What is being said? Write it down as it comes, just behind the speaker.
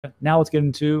Now let's get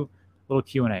into a little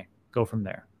Q&A. Go from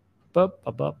there. Bop,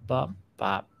 bop, bop, bop,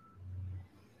 bop.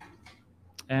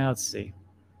 And let's see.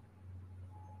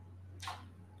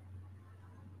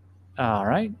 All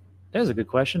right. That is a good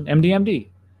question. MDMD.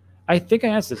 I think I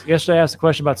asked this. Yesterday I asked a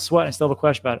question about sweat. I still have a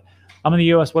question about it. I'm in the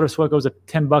US. What if sweat goes up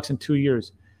 $10 in 2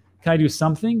 years? Can I do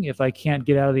something if I can't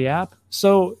get out of the app?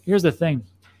 So here's the thing.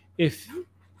 If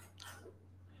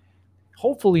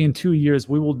hopefully in 2 years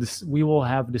we will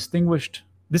have distinguished.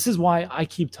 This is why I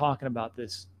keep talking about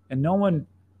this. And no one,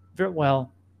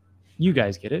 well, you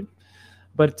guys get it.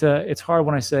 But it's hard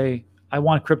when I say I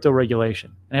want crypto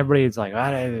regulation. And everybody's like,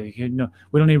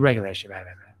 we don't need regulation.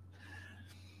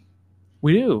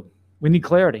 We do. We need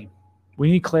clarity.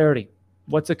 We need clarity.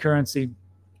 What's a currency?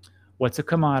 What's a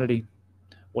commodity?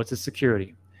 What's a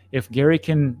security? If Gary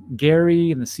and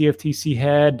the CFTC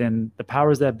head and the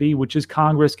powers that be, which is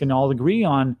Congress, can all agree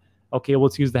on, okay,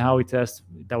 let's use the Howey test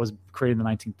that was created in the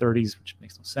 1930s, which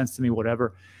makes no sense to me,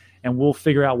 whatever, and we'll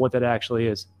figure out what that actually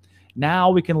is. Now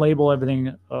we can label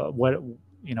everything what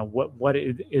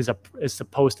it is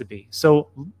supposed to be. So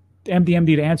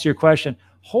MDMD, to answer your question,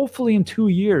 hopefully in 2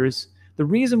 years, the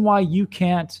reason why you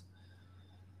can't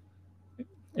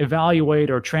evaluate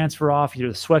or transfer off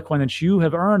the sweat coin that you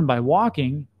have earned by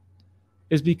walking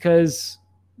is because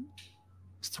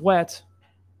sweat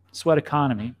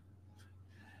economy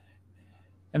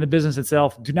and the business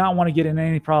itself do not want to get in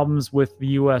any problems with the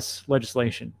U.S.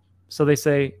 legislation. So they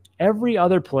say every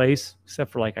other place,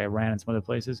 except for like Iran and some other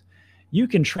places, you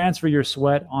can transfer your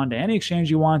sweat onto any exchange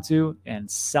you want to and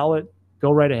sell it.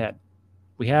 Go right ahead.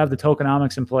 We have the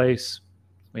tokenomics in place.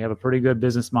 We have a pretty good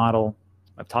business model.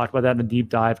 I've talked about that in the deep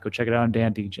dive. Go check it out on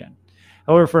Dan DGen.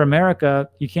 However, for America,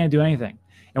 you can't do anything.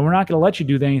 And we're not going to let you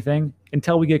do anything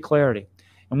until we get clarity.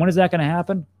 And when is that going to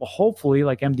happen? Well, hopefully,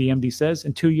 like MD says,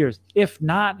 in 2 years. If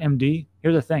not, MD,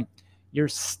 here's the thing. You're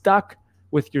stuck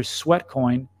with your sweat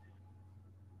coin.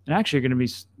 And actually, you're going to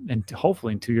be, and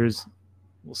hopefully in 2 years,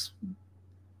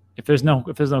 if there's no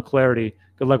clarity,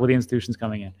 good luck with the institutions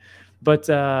coming in. But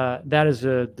that is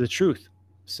the truth.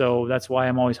 So that's why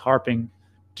I'm always harping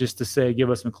just to say, give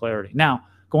us some clarity. Now,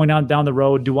 going down the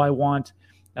road, do I want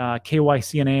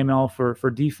KYC and AML for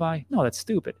DeFi? No, that's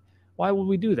stupid. Why would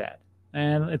we do that?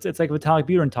 And it's like Vitalik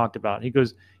Buterin talked about. He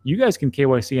goes, you guys can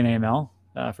KYC and AML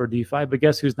for DeFi, but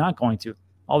guess who's not going to?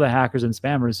 All the hackers and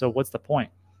spammers. So what's the point?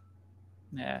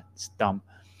 Yeah, it's dumb.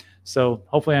 So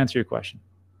hopefully I answer your question.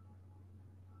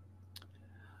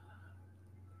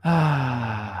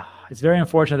 It's very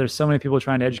unfortunate there's so many people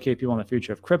trying to educate people on the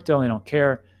future of crypto and they don't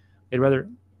care. They'd rather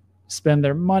spend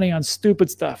their money on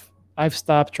stupid stuff. I've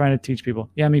stopped trying to teach people.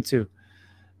 Yeah, me too.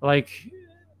 Like,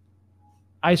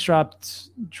 I stopped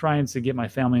trying to get my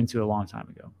family into it a long time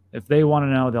ago. If they want to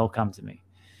know, they'll come to me.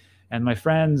 And my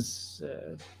friends,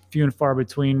 few and far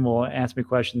between, will ask me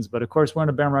questions. But of course, we're in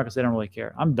a bear market, so they don't really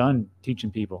care. I'm done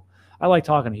teaching people. I like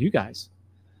talking to you guys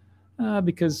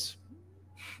because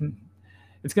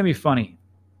it's going to be funny.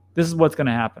 This is what's going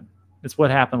to happen. It's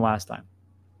what happened last time.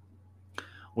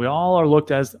 We all are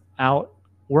looked at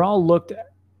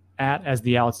as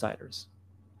the outsiders.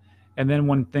 And then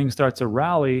when things start to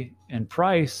rally and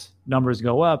price numbers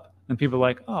go up, and people are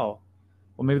like, oh,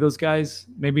 well, maybe those guys,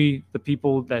 maybe the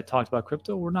people that talked about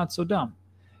crypto were not so dumb.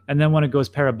 And then when it goes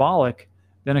parabolic,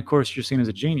 then of course you're seen as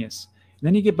a genius. And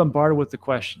then you get bombarded with the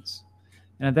questions.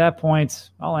 And at that point,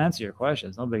 I'll answer your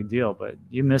questions. No big deal, but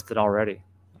you missed it already.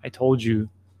 I told you,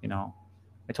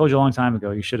 I told you a long time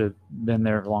ago, you should have been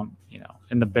there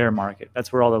in the bear market.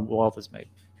 That's where all the wealth is made.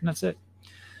 And that's it.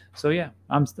 So yeah,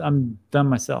 I'm done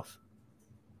myself.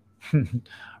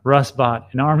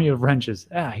 Rustbot, an army of wrenches.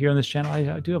 Here on this channel,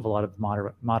 I do have a lot of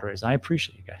moderators. I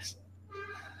appreciate you guys.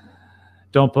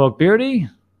 Don't poke Beardy.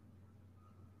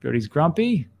 Beardy's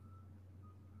grumpy.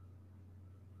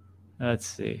 Let's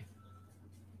see.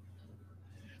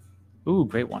 Ooh,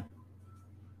 great one.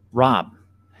 Rob.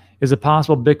 Is it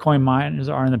possible Bitcoin miners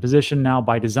are in the position now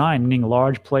by design, meaning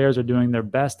large players are doing their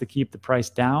best to keep the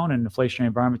price down in an inflationary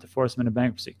environment to force them into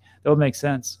bankruptcy? That would make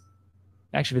sense.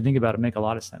 Actually, if you think about it, make a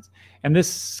lot of sense. And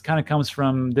this kind of comes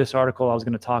from this article I was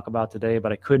going to talk about today,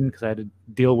 but I couldn't because I had to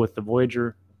deal with the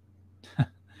Voyager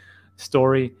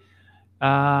story.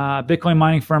 Bitcoin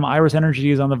mining firm Iris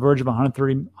Energy is on the verge of a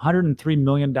 $103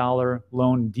 million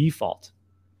loan default.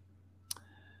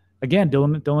 Again,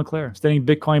 Dylan LeClaire, stating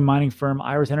Bitcoin mining firm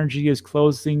Iris Energy is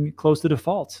close to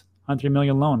default. $103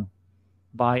 million loan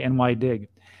by NYDIG.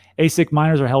 ASIC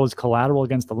miners are held as collateral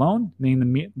against the loan,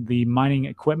 meaning the mining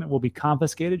equipment will be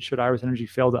confiscated should Iris Energy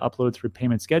fail to upload its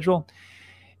repayment schedule.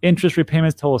 Interest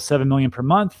repayments total $7 million per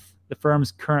month. The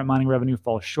firm's current mining revenue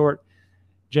falls short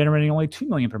generating only $2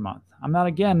 million per month. I'm not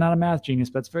a math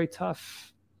genius, but it's very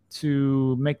tough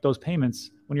to make those payments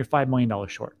when you're $5 million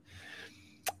short.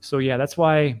 So yeah, that's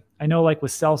why I know, like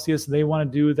with Celsius, they want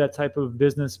to do that type of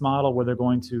business model where they're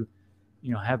going to,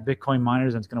 have Bitcoin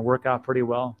miners, and it's going to work out pretty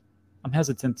well. I'm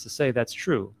hesitant to say that's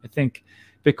true. I think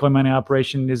Bitcoin mining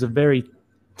operation is a very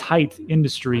tight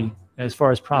industry as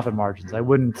far as profit margins.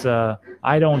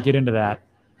 I don't get into that.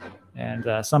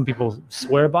 And some people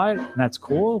swear by it, and that's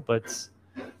cool, but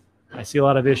I see a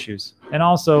lot of issues. And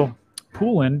also,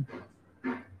 Poolin,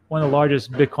 one of the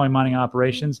largest Bitcoin mining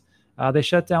operations, they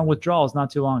shut down withdrawals not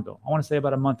too long ago. I want to say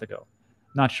about a month ago.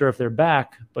 Not sure if they're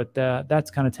back, but that's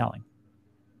kind of telling.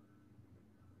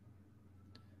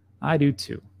 I do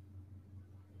too.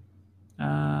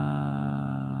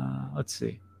 Let's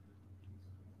see.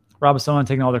 Rob, is someone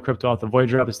taking all their crypto off the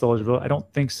Voyager app is still eligible? I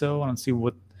don't think so. I don't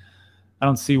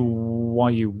see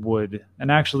why you would.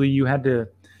 And actually,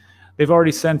 they've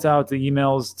already sent out the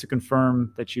emails to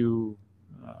confirm that you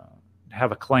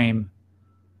have a claim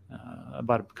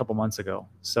about a couple months ago.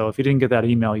 So if you didn't get that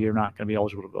email, you're not going to be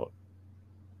eligible to vote.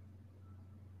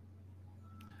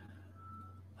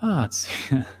 Let's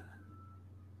see.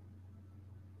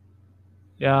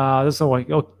 Yeah, it's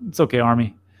okay,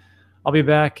 Army. I'll be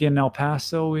back in El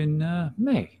Paso in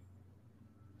May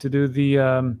to do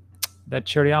the that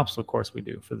charity obstacle course we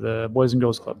do for the Boys and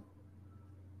Girls Club.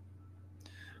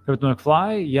 Crypto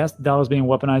McFly, yes, the dollar is being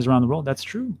weaponized around the world. That's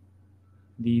true.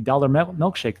 The dollar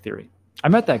milkshake theory. I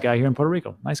met that guy here in Puerto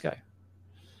Rico. Nice guy.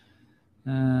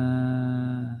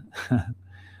 I'm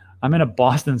in a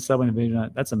Boston subway invasion.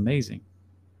 That's amazing.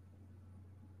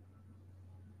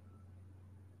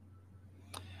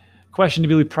 Question: to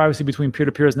believe privacy between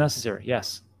peer-to-peer is necessary?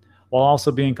 Yes. While also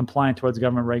being compliant towards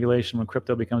government regulation when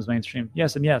crypto becomes mainstream?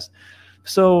 Yes and yes.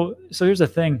 So here's the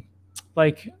thing.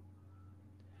 Like,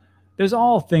 there's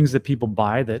all things that people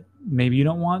buy that maybe you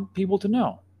don't want people to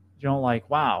know. You don't like,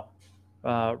 wow,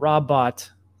 Rob bought,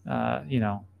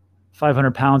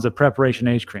 500 pounds of preparation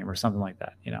H cream or something like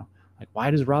that. Like,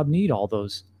 why does Rob need all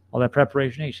that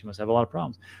preparation H? He must have a lot of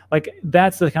problems. Like,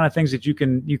 that's the kind of things that you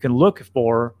can look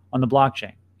for on the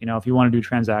blockchain. If you want to do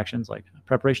transactions like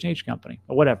Preparation H company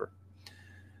or whatever.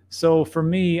 So for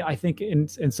me, I think in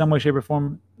some way, shape, or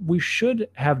form, we should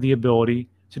have the ability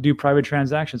to do private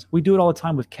transactions. We do it all the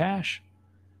time with cash.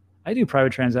 I do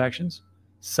private transactions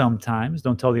sometimes,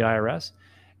 don't tell the IRS,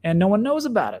 and no one knows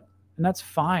about it. And that's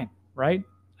fine, right?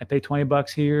 I pay 20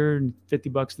 bucks here and 50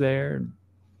 bucks there. And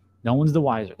no one's the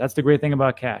wiser. That's the great thing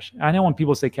about cash. I know when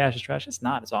people say cash is trash, it's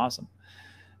not. It's awesome.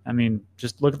 I mean,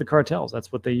 just look at the cartels.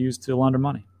 That's what they use to launder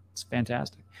money. It's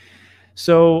fantastic.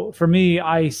 So for me,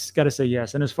 I got to say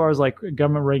yes. And as far as like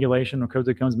government regulation when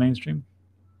crypto becomes mainstream,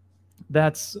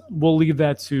 we'll leave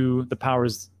that to the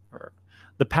powers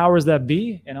that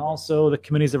be, and also the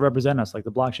committees that represent us, like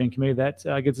the blockchain committee that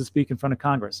gets to speak in front of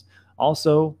Congress.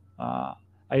 Also, I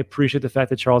appreciate the fact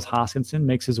that Charles Hoskinson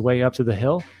makes his way up to the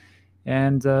Hill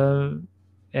and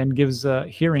gives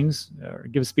hearings or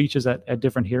gives speeches at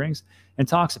different hearings and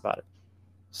talks about it.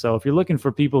 So if you're looking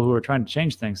for people who are trying to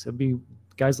change things, it'd be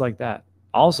guys like that.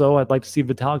 Also, I'd like to see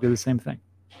Vitalik do the same thing.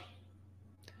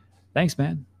 Thanks,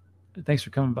 man. Thanks for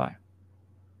coming by.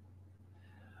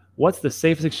 What's the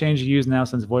safest exchange you use now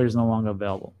since Voyager is no longer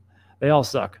available? They all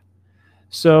suck.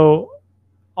 So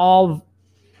all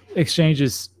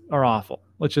exchanges are awful.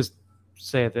 Let's just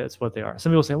say that's what they are.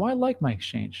 Some people say, well, I like my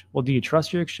exchange. Well, do you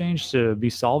trust your exchange to be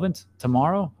solvent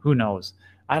tomorrow? Who knows?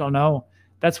 I don't know.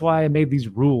 That's why I made these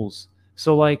rules.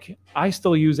 So like, I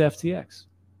still use FTX.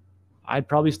 I'd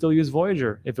probably still use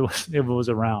Voyager if it was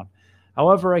around.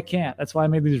 However, I can't. That's why I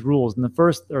made these rules. And the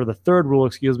third rule,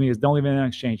 is don't leave any on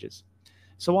exchanges.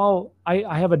 So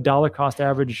I have a dollar cost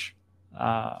average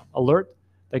alert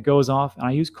that goes off, and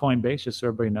I use Coinbase just so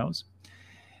everybody knows.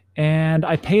 And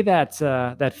I pay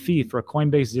that fee for a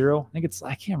Coinbase Zero.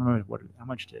 I can't remember how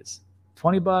much it is.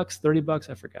 20 bucks, 30 bucks,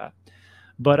 I forgot.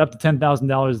 But up to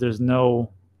 $10,000, there's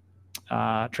no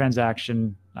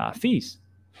transaction fees.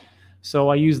 So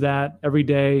I use that every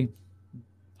day.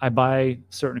 I buy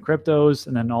certain cryptos,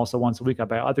 and then also once a week I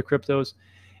buy other cryptos.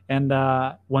 And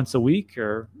once a week,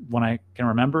 or when I can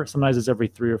remember, sometimes it's every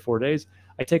 3 or 4 days,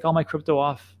 I take all my crypto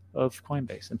off of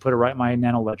Coinbase and put it right in my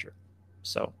nano ledger.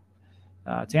 So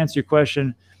to answer your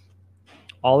question,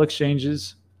 all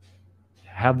exchanges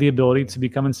have the ability to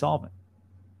become insolvent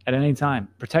at any time.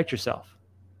 Protect yourself.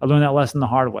 I learned that lesson the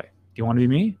hard way. Do you want to be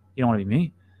me? You don't want to be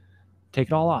me? Take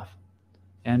it all off,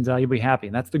 and you'll be happy.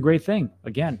 And that's the great thing.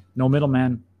 Again, no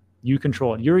middleman. You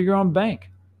control it. You're your own bank.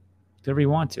 Do whatever you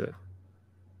want to it.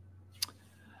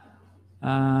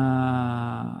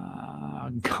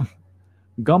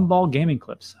 Gumball gaming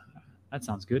clips. That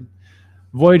sounds good.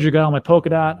 Voyager got on my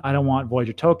Polkadot. I don't want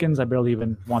Voyager tokens. I barely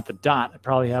even want the DOT. I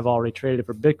probably have already traded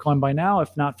for Bitcoin by now,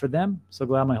 if not for them. So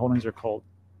glad my holdings are cold.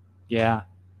 Yeah,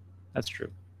 that's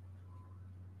true.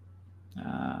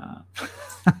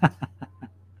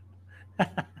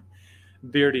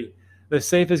 Beardy. The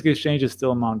safest exchange is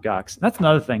still Mt. Gox. That's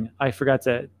another thing I forgot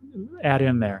to add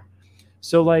in there.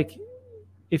 So like,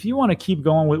 if you want to keep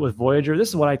going with Voyager, this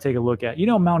is what I take a look at. You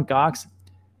know, Mt. Gox,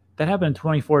 that happened in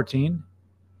 2014.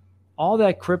 All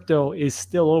that crypto is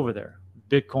still over there.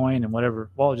 Bitcoin and whatever.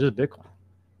 Well, just Bitcoin.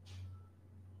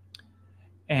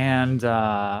 And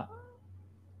of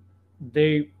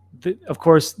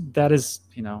course, that is,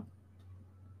 you know,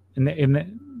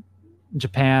 in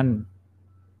Japan,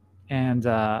 and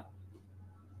the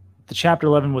Chapter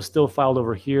 11 was still filed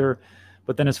over here.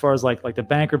 But then as far as like the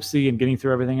bankruptcy and getting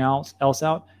through everything else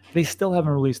out, they still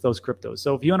haven't released those cryptos.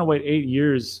 So if you want to wait 8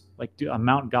 years, like a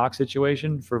Mt. Gox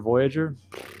situation for Voyager,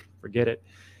 forget it.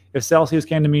 If Celsius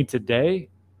came to me today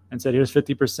and said, here's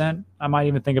 50%, I might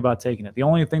even think about taking it. The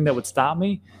only thing that would stop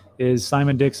me is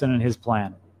Simon Dixon and his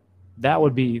plan. That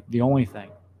would be the only thing.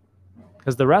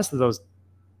 Because the rest of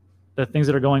the things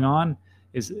that are going on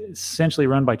is essentially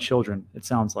run by children, it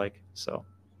sounds like. So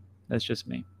that's just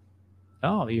me.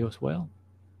 Oh, the U.S. whale.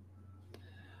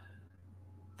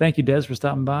 Thank you, Des, for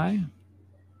stopping by.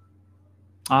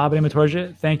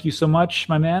 Thank you so much,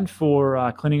 my man,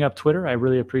 for cleaning up Twitter. I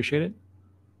really appreciate it.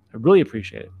 I really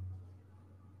appreciate it.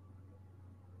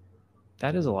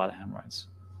 That is a lot of hemorrhoids.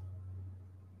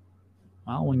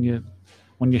 Well, when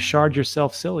you shard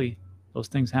yourself silly, those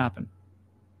things happen.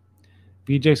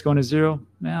 VJ's going to zero?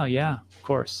 Well, yeah, of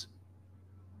course.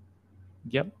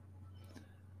 Yep.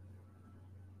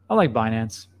 I like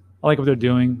Binance. I like what they're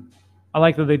doing. I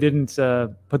like that they didn't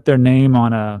put their name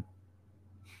on a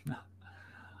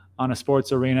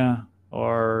sports arena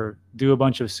or do a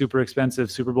bunch of super expensive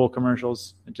Super Bowl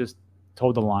commercials. It just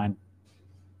toed the line.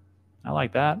 I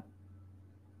like that.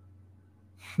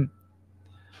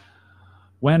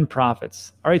 When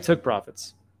profits. I already took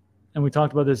profits. And we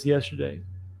talked about this yesterday.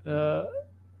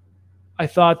 I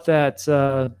thought that,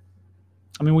 I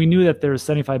mean, we knew that there was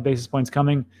 75 basis points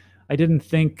coming. I didn't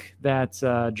think that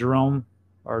Jerome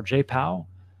or Jay Powell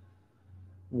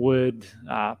would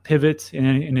pivot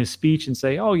in his speech and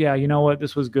say, oh, yeah, you know what,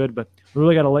 this was good, but we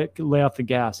really got to lay off the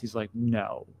gas. He's like,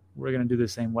 no, we're going to do the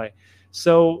same way.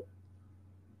 So,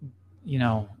 you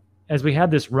know, as we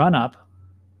had this run up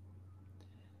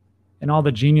and all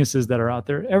the geniuses that are out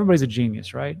there, everybody's a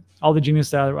genius, right? All the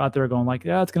geniuses that are out there are going like,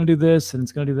 yeah, it's going to do this and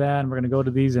it's going to do that, and we're going to go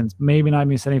to these, and maybe not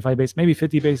even 75 basis, maybe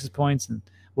 50 basis points, and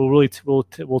we'll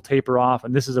taper off,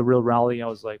 and this is a real rally. I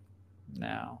was like,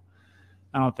 no,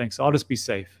 I don't think so. I'll just be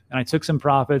safe. And I took some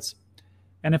profits,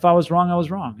 and if I was wrong, I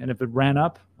was wrong. And if it ran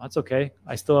up, that's okay.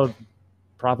 I still have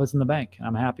profits in the bank, and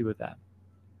I'm happy with that.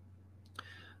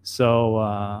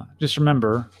 So just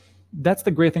remember, that's the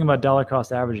great thing about dollar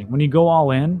cost averaging. When you go all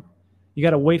in, you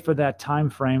got to wait for that time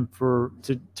frame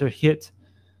to hit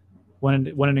when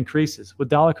it increases. With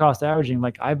dollar cost averaging,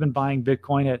 like I've been buying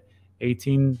Bitcoin at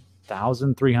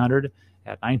 18,300,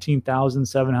 at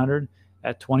 19,700,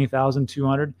 at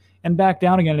 20,200, and back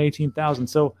down again at 18,000.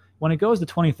 So when it goes to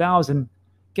 20,000,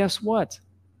 guess what?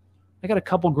 I got a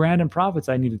couple grand in profits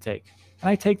I need to take. And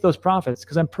I take those profits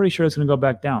because I'm pretty sure it's going to go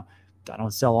back down. I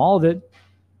don't sell all of it,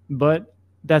 but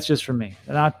that's just for me.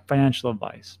 Not financial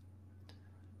advice.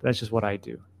 That's just what I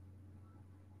do.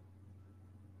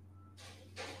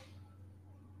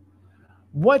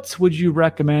 What would you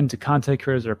recommend to content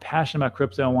creators that are passionate about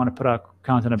crypto and want to put out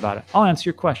content about it? I'll answer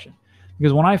your question.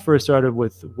 Because when I first started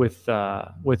with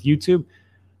YouTube,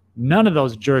 none of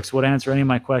those jerks would answer any of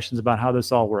my questions about how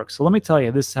this all works. So let me tell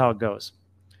you, this is how it goes.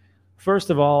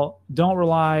 First of all, don't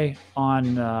rely on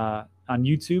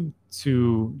YouTube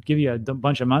to give you a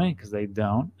bunch of money, because they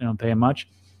don't pay much.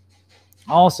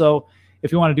 Also,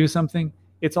 if you want to do something,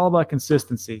 it's all about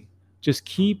consistency. Just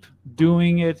keep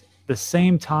doing it the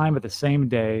same time at the same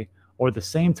day, or the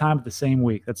same time at the same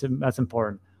week. That's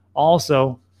important.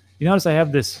 Also, you notice I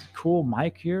have this cool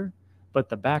mic here, but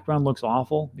the background looks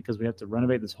awful because we have to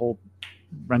renovate this whole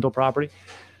rental property.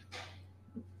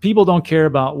 People don't care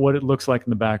about what it looks like in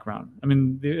the background. I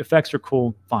mean, the effects are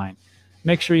cool, fine.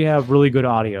 Make sure you have really good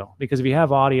audio, because if you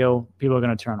have audio, people are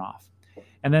going to turn off.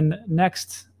 And then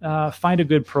next, find a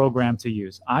good program to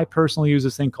use. I personally use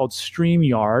this thing called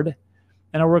StreamYard,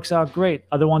 and it works out great.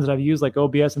 Other ones that I've used, like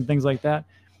OBS and things like that,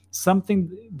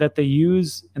 something that they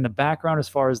use in the background as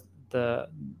far as the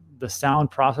sound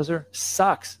processor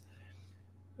sucks.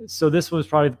 So this was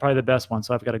probably the best one.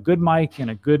 So I've got a good mic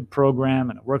and a good program,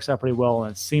 and it works out pretty well,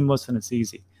 and it's seamless and it's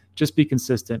easy. Just be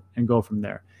consistent and go from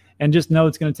there. And just know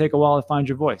it's going to take a while to find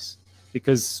your voice,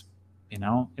 because, you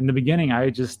know, in the beginning, I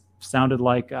just sounded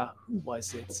like, who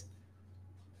was it?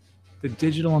 The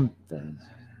digital,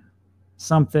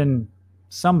 some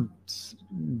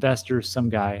investor, some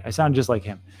guy. I sound just like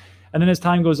him. And then as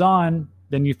time goes on,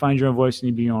 then you find your own voice and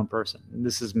you be your own person. And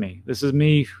this is me. This is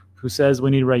me who says we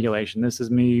need regulation. This is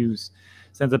me who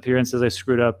stands up here and says I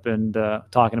screwed up and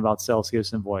talking about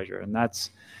Celsius and Voyager. And that's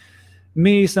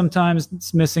me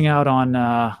sometimes missing out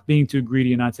on being too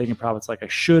greedy and not taking profits like I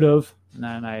should have. And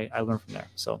then I learned from there.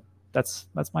 So that's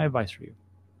my advice for you.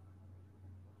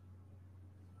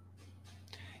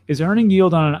 Is earning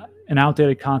yield on an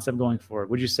outdated concept going forward?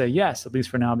 Would you say yes, at least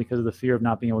for now, because of the fear of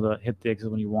not being able to hit the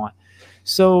exit when you want?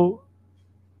 So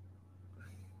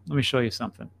let me show you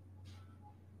something.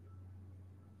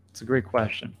 It's a great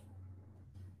question.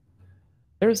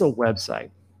 There's a website.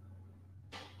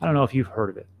 I don't know if you've heard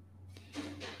of it.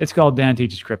 It's called Dan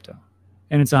Teaches Crypto,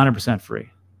 and it's 100% free.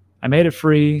 I made it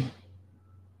free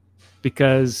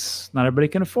because not everybody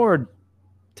can afford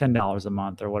 $10 a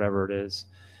month or whatever it is,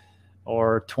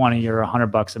 or 20 or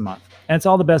 $100 a month. And it's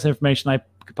all the best information I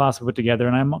could possibly put together,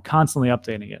 and I'm constantly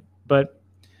updating it. But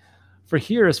for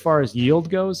here, as far as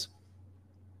yield goes,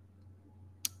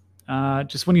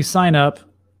 just when you sign up,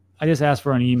 I just ask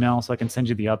for an email so I can send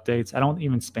you the updates. I don't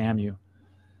even spam you.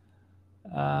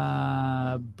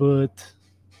 But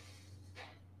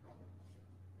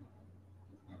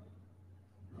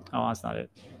oh, that's not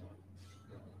it.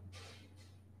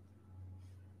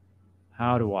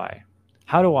 How do I,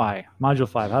 module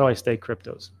 5, how do I stake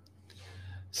cryptos?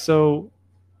 So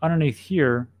underneath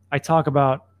here, I talk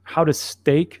about how to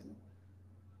stake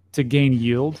to gain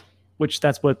yield, which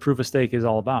that's what proof of stake is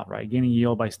all about, right? Gaining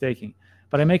yield by staking.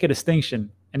 But I make a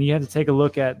distinction, and you have to take a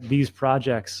look at these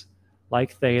projects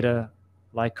like Theta,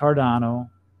 like Cardano,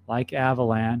 like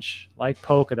Avalanche, like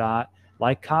Polkadot,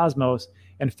 like Cosmos,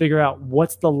 and figure out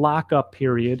what's the lockup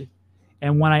period.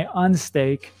 And when I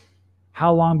unstake,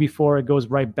 how long before it goes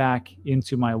right back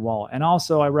into my wallet. And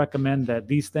also I recommend that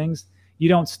these things, you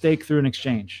don't stake through an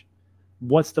exchange.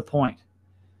 What's the point?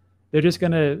 They're just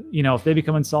going to, you know, if they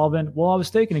become insolvent, well, I was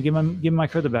staking to give them my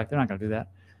crypto back. They're not going to do that.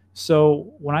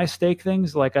 So when I stake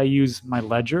things, like I use my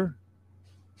ledger,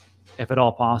 if at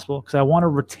all possible, because I want to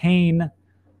retain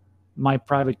my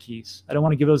private keys. I don't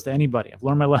want to give those to anybody. I've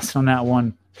learned my lesson on that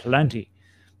one plenty.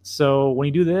 So when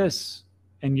you do this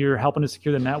and you're helping to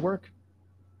secure the network,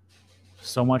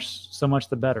 so much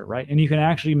the better, right? And you can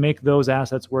actually make those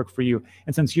assets work for you.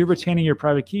 And since you're retaining your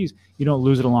private keys, you don't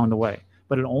lose it along the way.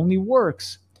 But it only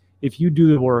works if you do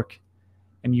the work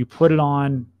and you put it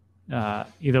on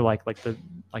either like a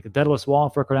Daedalus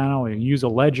wallet for Cardano, or you use a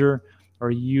ledger, or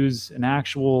you use an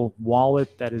actual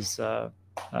wallet that is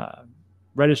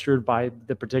registered by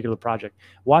the particular project.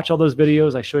 Watch all those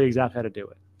videos. I show you exactly how to do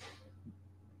it.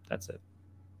 That's it.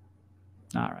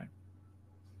 All right.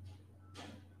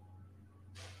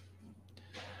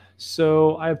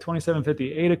 So I have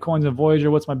 2750 ADA coins in Voyager.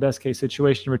 What's my best case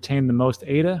situation to retain the most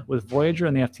ADA with Voyager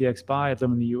and the FTX buy? I live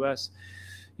in the US.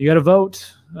 You got to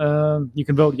vote. You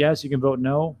can vote yes, you can vote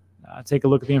no. Take a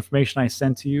look at the information I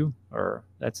sent to you, or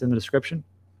that's in the description.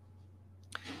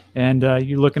 And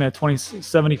you're looking at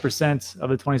 70% of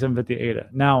the 2750 ADA.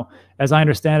 Now, as I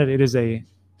understand it, it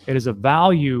is a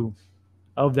value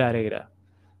of that ADA.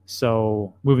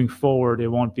 So moving forward, it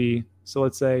won't be. So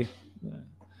let's say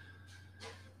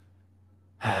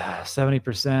 70%,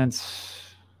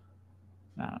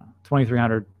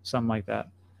 2,300, something like that.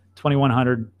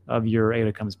 2,100 of your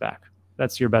ADA comes back.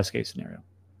 That's your best case scenario.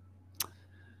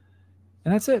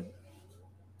 And that's it.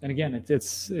 And again,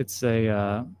 it's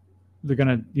a they're going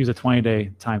to use a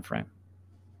 20-day time frame.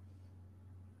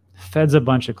 Fed's a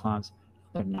bunch of clowns.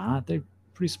 They're not. They're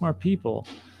pretty smart people.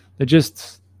 They're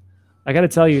just, I got to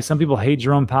tell you, some people hate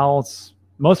Jerome Powell.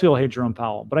 Most people hate Jerome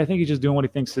Powell, but I think he's just doing what he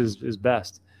thinks is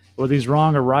best. Whether he's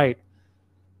wrong or right,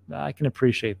 I can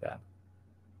appreciate that.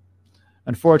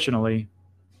 Unfortunately,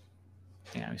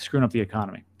 yeah, he's screwing up the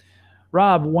economy.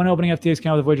 Rob, when opening FTX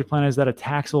account with a Voyager plan, is that a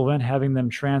taxable event having them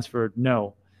transferred?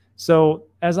 No. So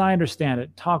as I understand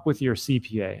it, talk with your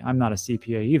CPA. I'm not a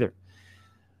CPA either.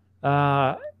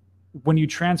 When you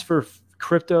transfer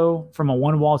crypto from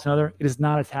one wallet to another, it is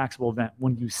not a taxable event.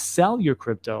 When you sell your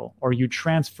crypto or you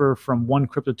transfer from one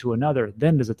crypto to another,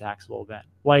 then there's a taxable event.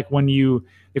 Like when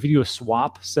if you do a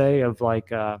swap, say, of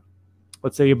like,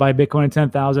 let's say you buy Bitcoin at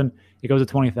 10,000, it goes to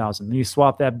 20,000. Then you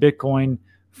swap that Bitcoin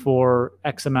for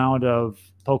X amount of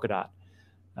Polkadot.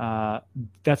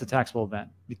 That's a taxable event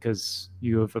because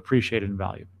you have appreciated in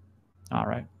value. All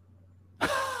right.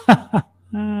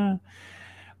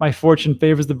 My fortune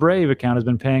favors the brave account has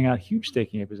been paying out huge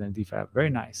staking 8% DeFi. Very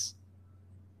nice.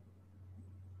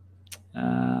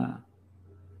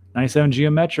 97 Geo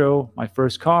Metro, my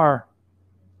first car.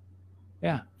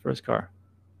 Yeah, first car.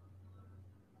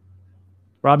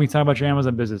 Rob, you talk about your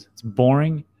Amazon business. It's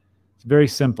boring. It's very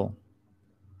simple.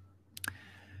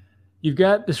 You've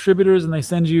got distributors and they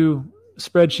send you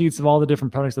spreadsheets of all the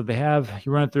different products that they have.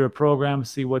 You run it through a program,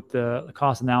 see what the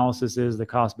cost analysis is, the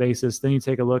cost basis. Then you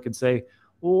take a look and say,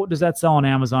 well, does that sell on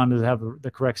Amazon? Does it have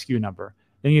the correct SKU number?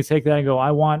 Then you take that and go, I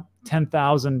want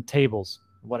 10,000 tables,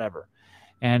 whatever.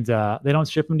 And they don't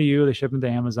ship them to you. They ship them to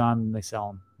Amazon and they sell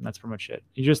them. And that's pretty much it.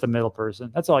 You're just a middle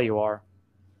person. That's all you are.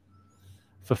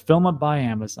 Fulfillment by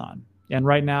Amazon. And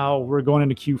right now we're going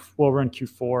into Q4. We're in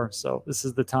Q4. So this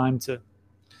is the time to,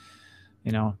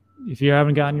 you know, if you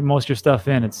haven't gotten most of your stuff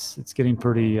in, it's getting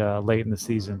pretty late in the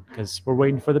season because we're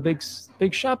waiting for the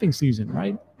big shopping season,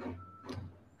 right?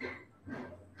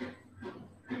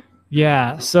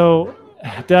 Yeah. So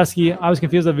Dusky, I was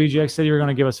confused that VGX said you were going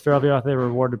to give us fair value off the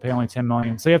reward to pay only 10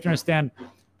 million. So you have to understand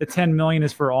the 10 million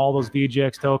is for all those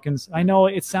VGX tokens. I know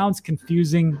it sounds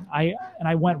confusing. I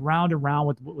went round and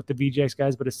round with the VGX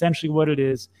guys, but essentially what it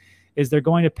is they're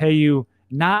going to pay you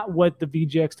not what the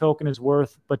VGX token is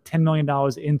worth, but $10 million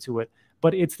into it.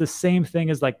 But it's the same thing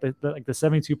as like the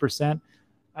 72%.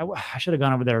 I should have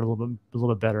gone over there a little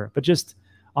bit better. But just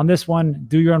on this one,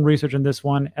 do your own research on this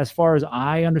one. As far as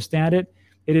I understand it,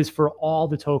 it is for all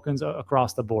the tokens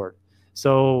across the board.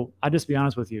 So I'll just be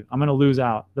honest with you. I'm going to lose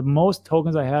out. The most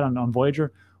tokens I had on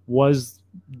Voyager was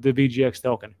the VGX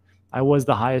token. I was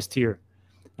the highest tier.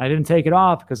 I didn't take it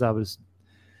off because I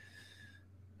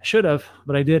should have,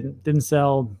 but I didn't. Didn't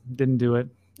sell, didn't do it.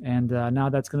 And now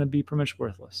that's going to be pretty much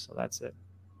worthless. So that's it.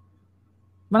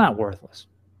 But not worthless.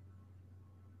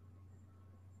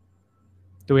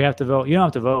 Do we have to vote? You don't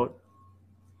have to vote.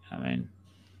 I mean,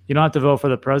 you don't have to vote for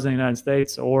the president of the United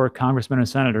States or congressmen or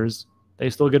senators. They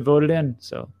still get voted in.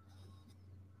 So,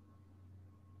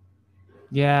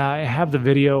 yeah, I have the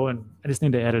video and I just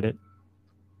need to edit it.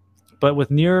 But with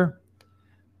the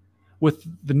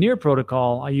Near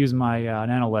protocol, I use my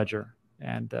Nano Ledger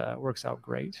and it works out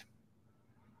great.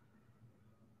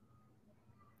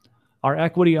 Our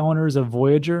equity owners of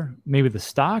Voyager, maybe the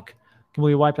stock, can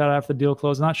we wipe out after the deal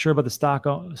closed? I'm not sure about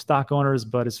the stock owners,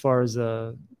 but as far as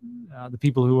the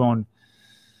people who own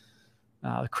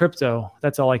crypto,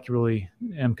 that's all I really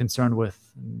am concerned with,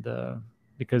 and,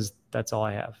 because that's all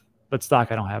I have. But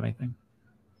stock, I don't have anything.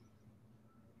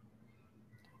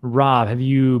 Rob, have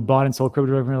you bought and sold crypto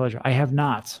directly from your ledger? I have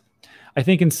not. I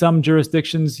think in some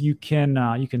jurisdictions you can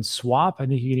swap. I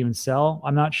think you can even sell.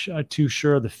 I'm not too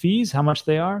sure of the fees, how much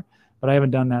they are, but I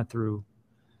haven't done that through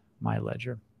my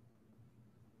ledger.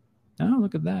 Oh,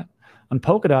 look at that. On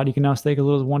Polkadot, you can now stake as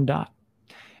little as 1 DOT.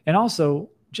 And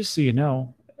also, just so you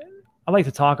know, I like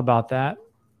to talk about that,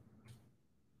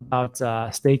 about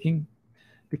staking,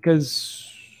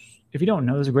 because if you don't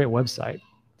know, there's a great website.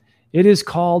 It is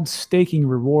called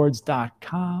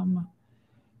stakingrewards.com.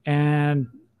 And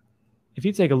if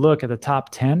you take a look at the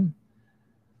top 10,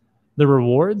 the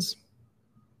rewards,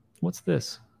 what's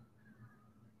this?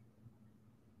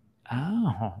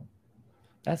 Oh,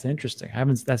 that's interesting.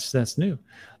 That's new.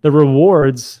 The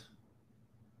rewards,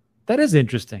 that is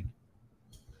interesting.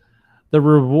 The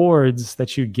rewards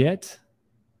that you get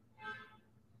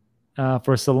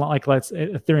for Solana, like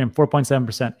Ethereum,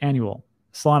 4.7% annual.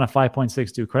 Solana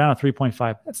 5.62, Cardano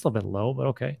 3.5. That's still a bit low, but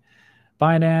okay.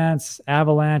 Binance,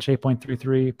 Avalanche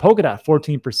 8.33, Polkadot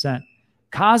 14%,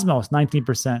 Cosmos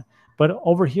 19%. But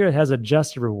over here it has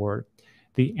adjusted reward.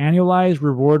 The annualized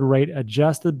reward rate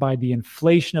adjusted by the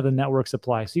inflation of the network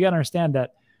supply. So you got to understand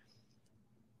that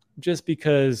just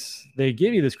because they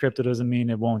give you this crypto doesn't mean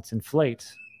it won't inflate,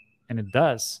 and it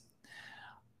does.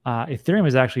 Ethereum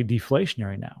is actually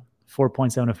deflationary now.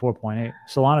 4.7 to 4.8.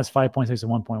 Solana is 5.6 to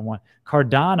 1.1.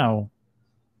 Cardano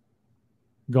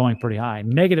going pretty high,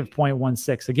 negative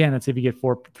 0.16. Again, that's if you get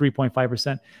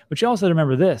 3.5%. But you also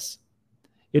remember this.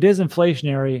 It is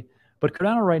inflationary, but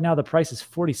Cardano right now, the price is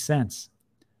 40 cents.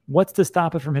 What's to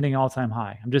stop it from hitting all-time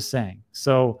high? I'm just saying.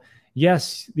 So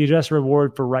yes, the adjusted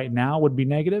reward for right now would be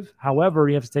negative. However,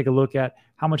 you have to take a look at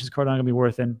how much is Cardano going to be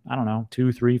worth in, I don't know,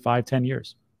 2, 3, 5, 10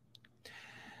 years.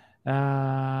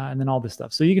 And then all this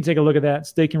stuff. So you can take a look at that,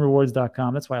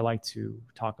 stakingrewards.com. That's why I like to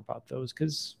talk about those,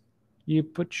 because you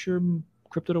put your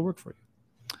crypto to work for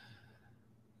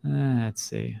you. Let's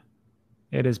see.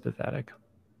 It is pathetic.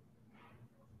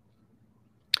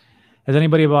 Has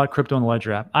anybody bought crypto on the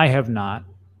Ledger app? I have not.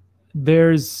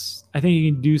 I think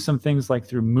you can do some things like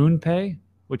through MoonPay,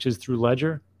 which is through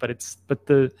Ledger, but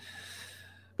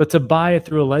to buy it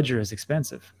through a Ledger is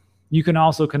expensive. You can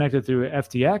also connect it through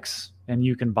FTX, and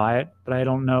you can buy it, but I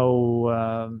don't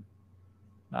know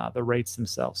the rates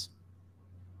themselves.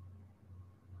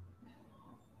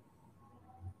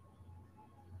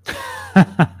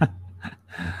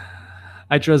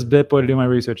 I trust BitBoy to do my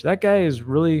research. That guy is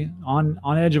really on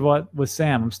edge of what with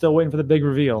Sam. I'm still waiting for the big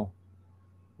reveal.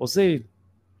 We'll see.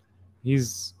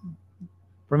 He's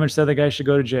pretty much said the guy should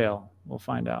go to jail. We'll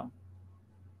find out.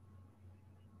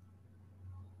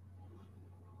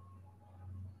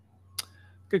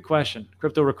 Good question.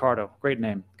 Crypto Ricardo. Great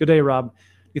name. Good day, Rob. Do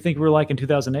you think we're like in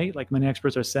 2008, like many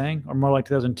experts are saying, or more like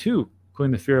 2002,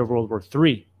 including the fear of World War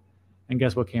III? And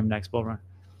guess what came next, Bull Run?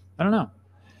 I don't know.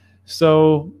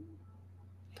 So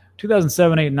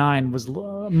 2007, 8, 9 was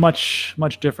a much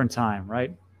different time,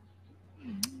 right?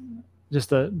 Just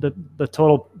the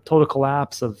total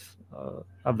collapse of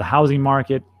the housing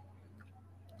market,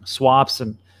 swaps,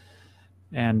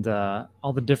 and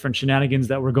all the different shenanigans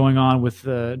that were going on with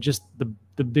just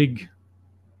the big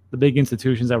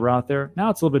institutions that were out there. Now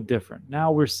it's a little bit different.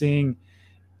 Now we're seeing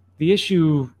the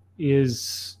issue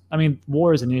is, I mean,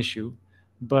 war is an issue,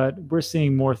 but we're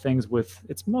seeing more things with,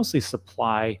 it's mostly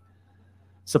supply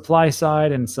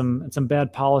side and some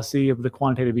bad policy of the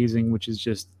quantitative easing, which is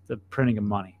just the printing of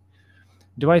money.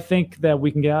 Do I think that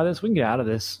we can get out of this? We can get out of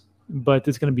this, but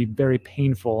it's going to be very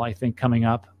painful, I think, coming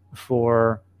up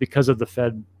because of the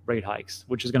Fed rate hikes,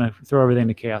 which is going to throw everything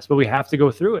into chaos. But we have to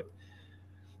go through it.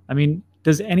 I mean,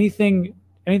 does anything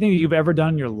that you've ever done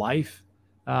in your life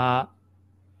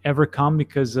ever come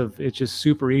because of it's just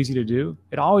super easy to do?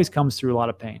 It always comes through a lot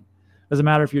of pain. Doesn't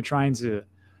matter if you're trying to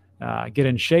get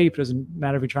in shape. Doesn't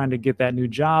matter if you're trying to get that new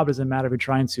job. Doesn't matter if you're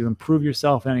trying to improve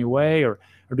yourself in any way or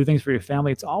do things for your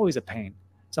family. It's always a pain.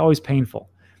 It's always painful.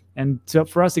 And so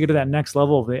for us to get to that next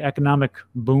level of the economic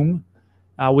boom,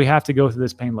 we have to go through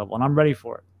this pain level. And I'm ready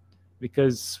for it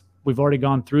because we've already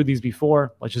gone through these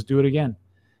before. Let's just do it again.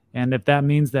 And if that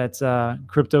means that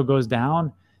crypto goes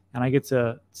down and I get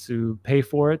to pay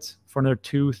for it for another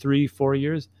 2, 3, 4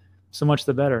 years, so much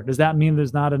the better. Does that mean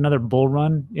there's not another bull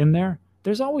run in there?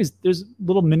 There's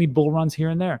little mini bull runs here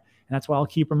and there. And that's why I'll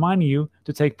keep reminding you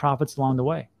to take profits along the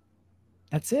way.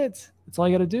 That's it. That's all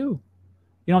you got to do.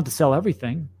 You don't have to sell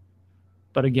everything.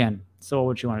 But again, so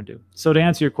what you want to do. So to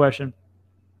answer your question,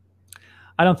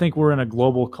 I don't think we're in a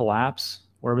global collapse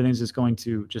where everything's just going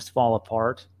to just fall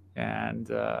apart and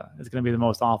it's going to be the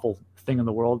most awful thing in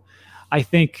the world. I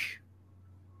think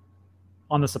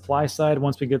on the supply side,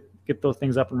 once we get those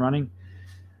things up and running,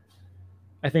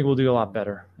 I think we'll do a lot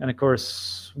better. And of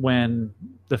course, when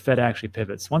the Fed actually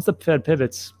pivots, once the Fed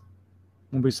pivots,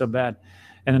 it won't be so bad.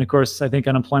 And then of course, I think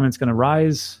unemployment's going to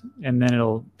rise and then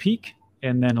it'll peak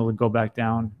and then it'll go back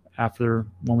down after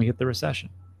when we hit the recession.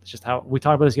 It's just how we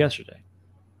talked about this yesterday.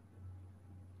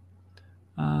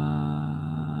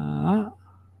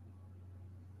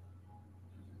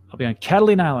 I'll be on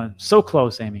Catalina Island. So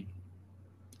close, Amy.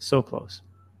 So close.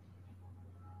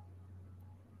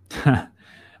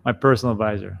 My personal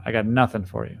advisor. I got nothing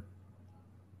for you.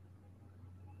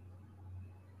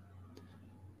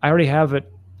 I already have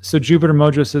it. So Jupiter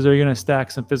Mojo says, are you going to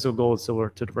stack some physical gold and silver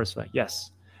to diversify?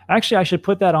 Yes. Actually, I should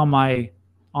put that on my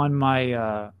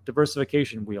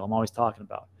diversification wheel I'm always talking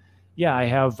about. Yeah, I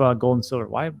have gold and silver.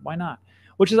 Why not?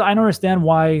 Which is, I don't understand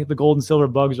why the gold and silver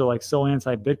bugs are like so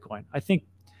anti-Bitcoin. I think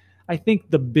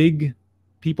the big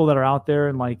people that are out there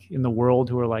and like in the world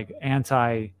who are like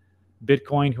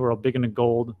anti-Bitcoin, who are big into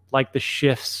gold, like the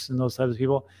shifts and those types of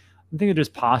people, I think they're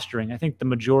just posturing. I think the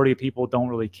majority of people don't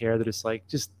really care. They're just like,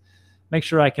 just make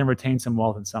sure I can retain some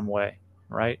wealth in some way,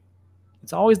 right?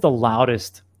 It's always the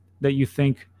loudest that you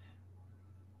think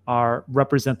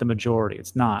represent the majority.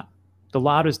 It's not. The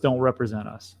loudest don't represent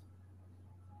us.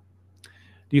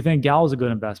 Do you think Gal is a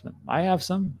good investment? I have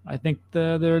some. I think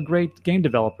they're a great game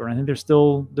developer. I think they're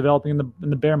still developing in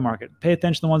the bear market. Pay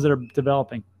attention to the ones that are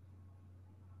developing.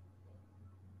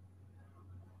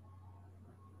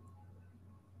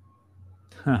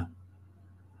 Huh.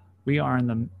 We are in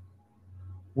the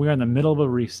middle of a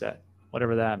reset,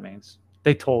 whatever that means.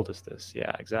 They told us this.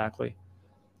 Yeah, exactly.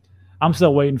 I'm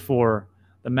still waiting for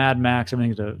the Mad Max,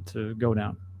 everything to go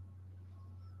down.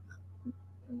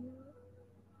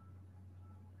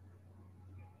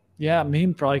 Yeah, me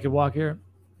probably could walk here.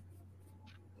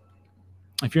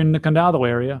 If you're in the Condado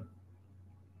area,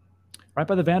 right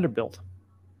by the Vanderbilt.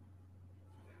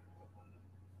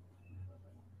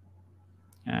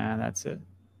 And that's it.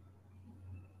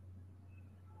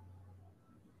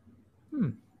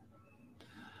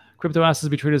 Crypto assets to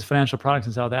be treated as financial products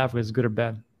in South Africa is good or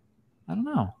bad? I don't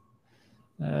know.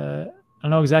 I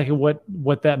don't know exactly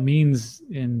what that means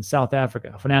in South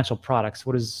Africa. Financial products.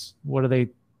 What are they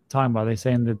talking about? Are they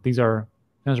saying that these are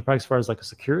financial products as far as like a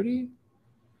security?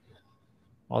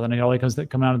 Well, then it all comes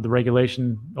out of the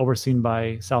regulation overseen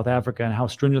by South Africa and how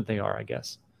stringent they are, I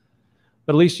guess.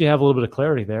 But at least you have a little bit of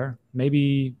clarity there.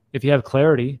 Maybe if you have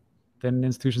clarity, then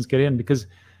institutions get in, because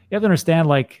you have to understand,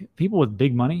 like, people with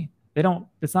big money,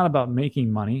 it's not about making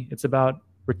money. It's about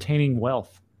retaining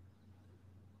wealth,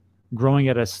 growing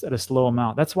at a slow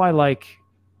amount. That's why, like,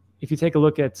 if you take a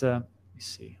look at, let me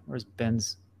see, where's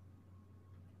Ben's?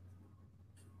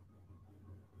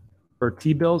 For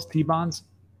T-bills, T-bonds,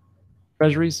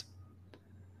 treasuries.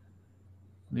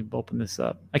 Let me open this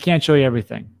up. I can't show you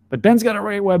everything, but Ben's got a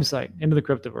great website, Into the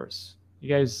Cryptoverse. You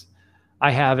guys, I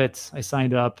have it. I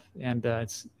signed up, and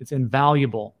it's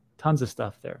invaluable. Tons of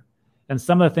stuff there. And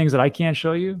some of the things that I can't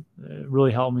show you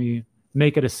really help me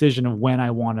make a decision of when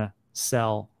I want to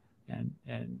sell and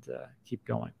keep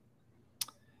going.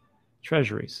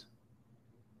 Treasuries.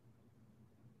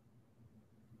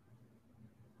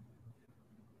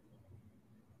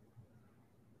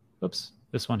 Oops,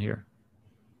 this one here.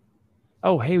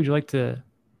 Oh, hey, would you like to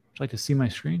see my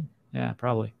screen? Yeah,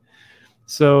 probably.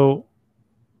 So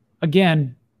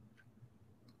again,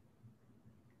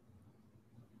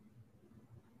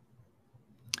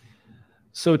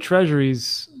 so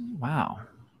treasuries, wow.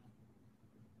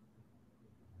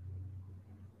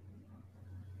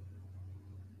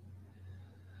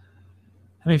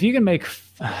 I mean, if you can make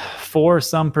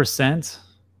 4%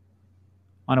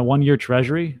 on a 1-year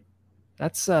treasury,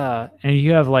 that's and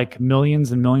you have like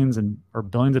millions and millions or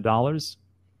billions of dollars.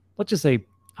 Let's just say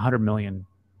 100 million,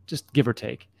 just give or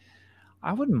take.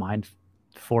 I wouldn't mind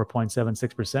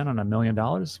 4.76% on $1 million.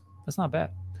 That's not bad.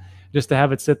 Just to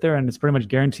have it sit there, and it's pretty much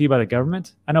guaranteed by the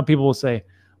government. I know people will say,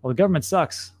 well, the government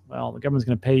sucks. Well, the government's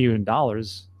going to pay you in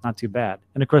dollars. Not too bad.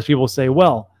 And of course, people will say,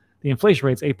 well, the inflation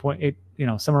rate's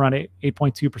 8.8, somewhere around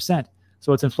 8.2%.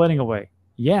 So it's inflating away.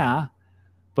 Yeah,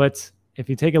 but if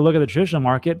you take a look at the traditional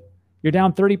market, you're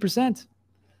down 30%.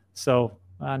 So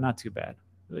not too bad.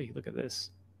 Really, look at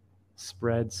this.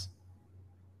 Spreads.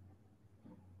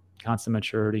 Constant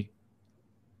maturity.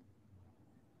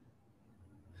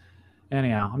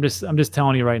 Anyhow, I'm just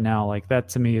telling you right now, like, that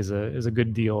to me is a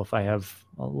good deal if I have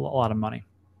a lot of money.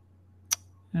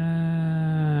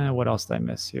 What else did I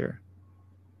miss here?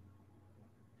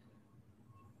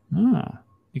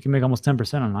 You can make almost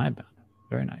 10% on an iBond.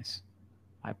 Very nice.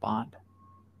 iBond.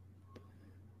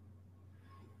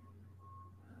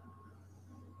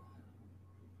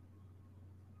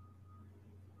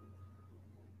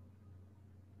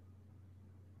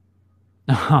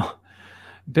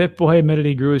 BitBoy admitted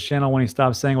he grew his channel when he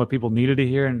stopped saying what people needed to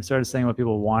hear and started saying what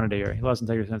people wanted to hear. He lost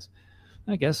integrity since.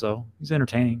 I guess so. He's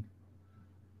entertaining.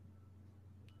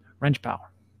 Wrench power.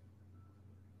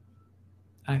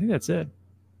 I think that's it.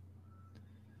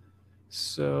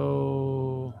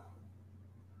 So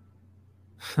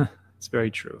it's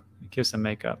very true. Kiss and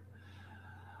makeup.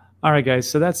 All right, guys.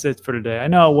 So that's it for today. I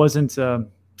know it wasn't the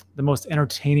most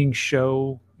entertaining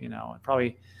show,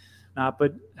 probably not,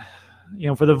 but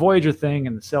for the Voyager thing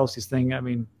and the Celsius thing, I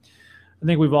mean, I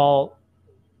think we've all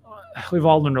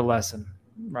learned a lesson,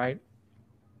 right?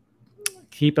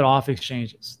 Keep it off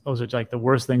exchanges. Those are like the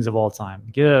worst things of all time.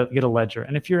 Get a ledger.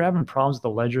 And if you're having problems with the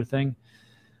ledger thing,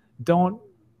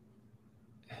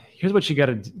 here's what you got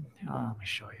to do. Let me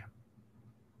show you.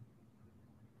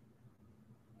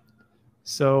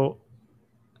 So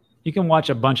you can watch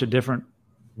a bunch of different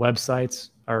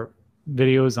websites or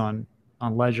videos on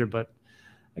ledger, but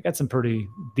I got some pretty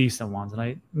decent ones, and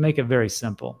I make it very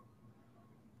simple.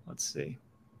 Let's see.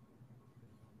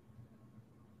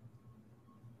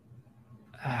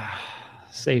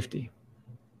 Safety.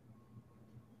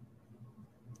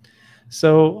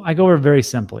 So I go over very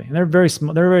simply, and they're very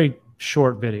small. They're very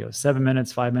short videos, 7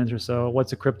 minutes, 5 minutes or so.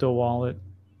 What's a crypto wallet?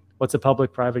 What's a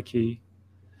public-private key?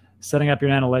 Setting up your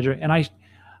nano ledger, and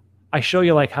I show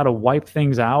you like how to wipe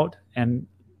things out and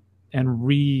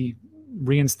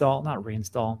reinstall, not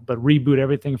reinstall, but reboot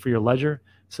everything for your ledger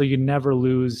so you never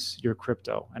lose your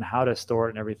crypto, and how to store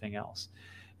it and everything else.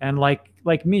 And like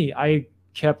me, I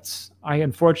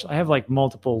unfortunately have like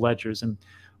multiple ledgers, and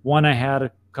one I had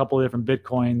a couple of different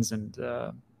Bitcoins and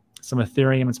some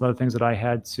Ethereum and some other things that I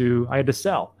had to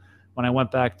sell when I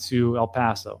went back to El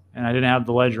Paso, and I didn't have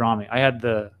the ledger on me. I had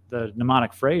the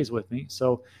mnemonic phrase with me,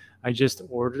 so I just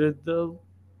ordered the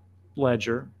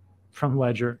ledger from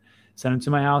Ledger, sent it to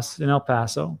my house in El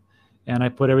Paso, and I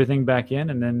put everything back in,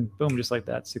 and then boom, just like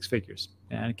that, 6 figures,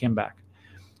 and it came back.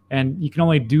 And you can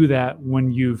only do that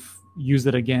when you've used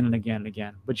it again and again and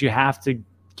again, but you have to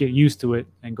get used to it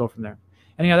and go from there.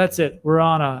 Anyhow, that's it. We're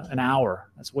on an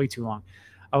hour. That's way too long.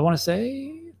 I want to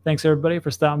say thanks everybody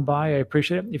for stopping by. I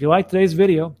appreciate it. If you liked today's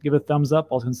video, give it a thumbs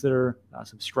up. Also consider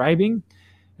subscribing,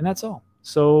 and that's all.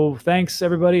 So thanks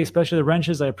everybody, especially the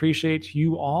wrenches. I appreciate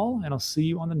you all, and I'll see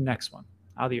you on the next one.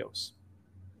 Adios.